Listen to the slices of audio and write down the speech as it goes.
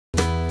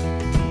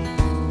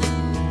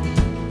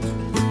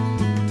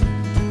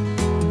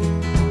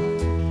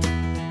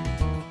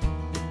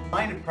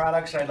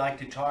products I'd like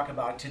to talk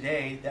about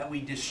today that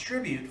we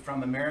distribute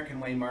from American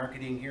Way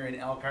Marketing here in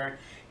Elkhart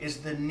is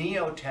the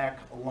Neotech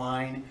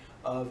line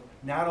of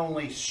not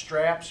only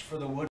straps for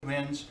the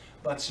woodwinds,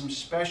 but some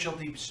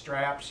specialty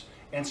straps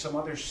and some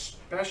other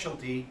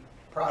specialty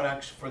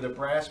products for the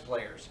brass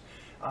players.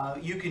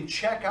 You can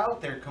check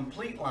out their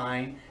complete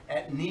line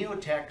at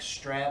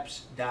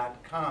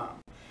neotechstraps.com.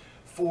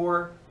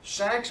 For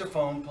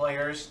saxophone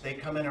players, they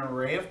come in an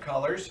array of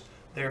colors.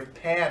 They're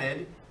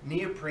padded,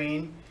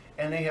 neoprene,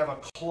 and they have a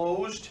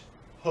closed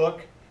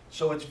hook,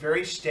 so it's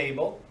very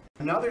stable.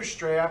 Another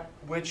strap,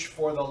 which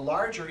for the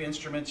larger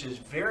instruments is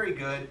very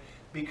good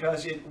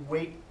because it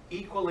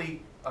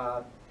equally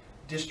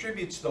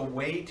distributes the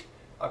weight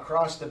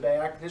across the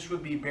back. This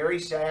would be bari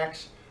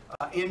sax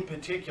in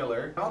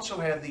particular. I also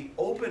have the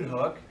open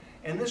hook,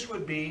 and this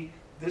would be,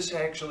 this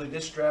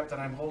strap that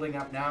I'm holding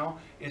up now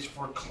is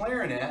for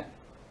clarinet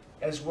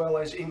as well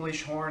as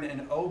English horn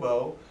and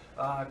oboe.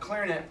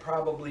 Clarinet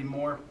probably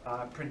more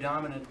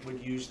predominant would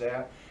use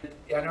that.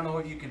 I don't know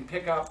if you can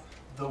pick up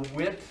the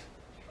width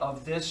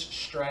of this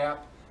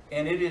strap,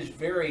 and it is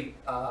very,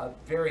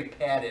 very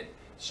padded.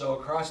 So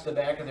across the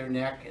back of their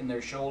neck and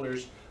their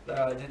shoulders,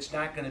 it's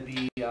not going to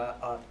be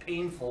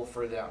painful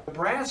for them. The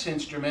brass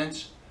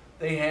instruments,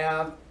 they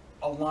have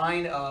a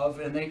line of,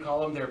 and they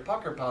call them their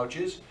pucker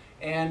pouches,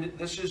 and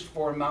this is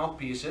for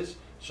mouthpieces.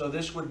 So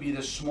this would be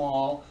the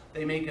small.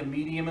 They make a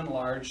medium and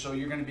large, so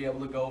you're going to be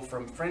able to go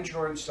from French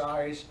horn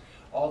size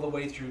all the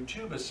way through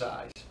tuba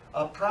size.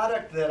 A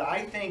product that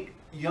I think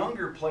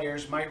younger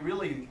players might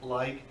really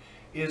like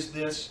is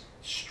this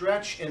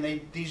stretch, and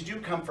these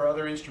do come for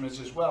other instruments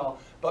as well,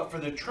 but for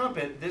the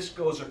trumpet, this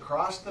goes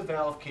across the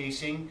valve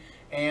casing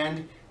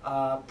and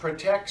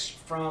protects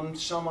from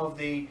some of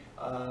the,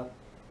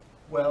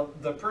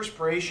 the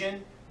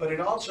perspiration, but it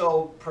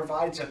also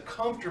provides a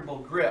comfortable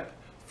grip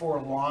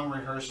for long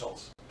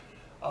rehearsals.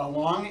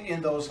 Along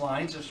in those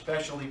lines of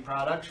specialty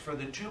products for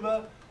the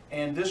tuba,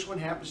 and this one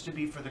happens to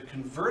be for the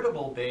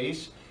convertible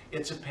bass.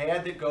 It's a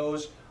pad that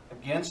goes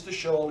against the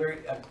shoulder,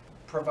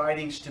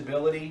 providing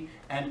stability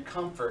and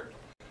comfort.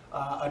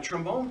 A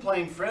trombone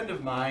playing friend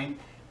of mine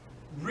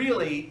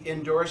really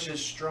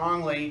endorses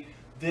strongly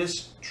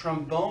this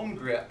trombone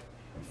grip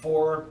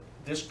for,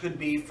 this could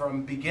be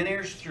from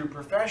beginners through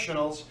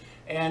professionals,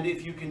 and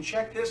if you can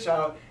check this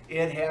out,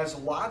 it has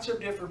lots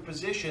of different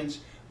positions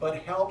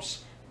but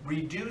helps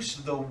reduce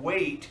the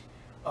weight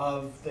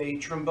of the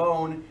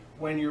trombone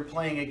when you're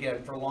playing,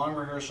 again, for long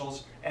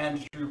rehearsals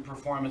and through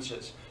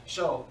performances.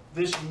 So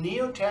this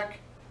Neotech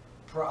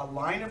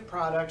line of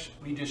products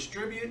we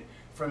distribute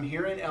from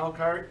here in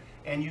Elkhart,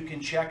 and you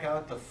can check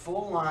out the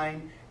full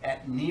line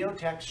at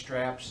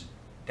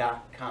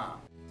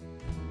neotechstraps.com.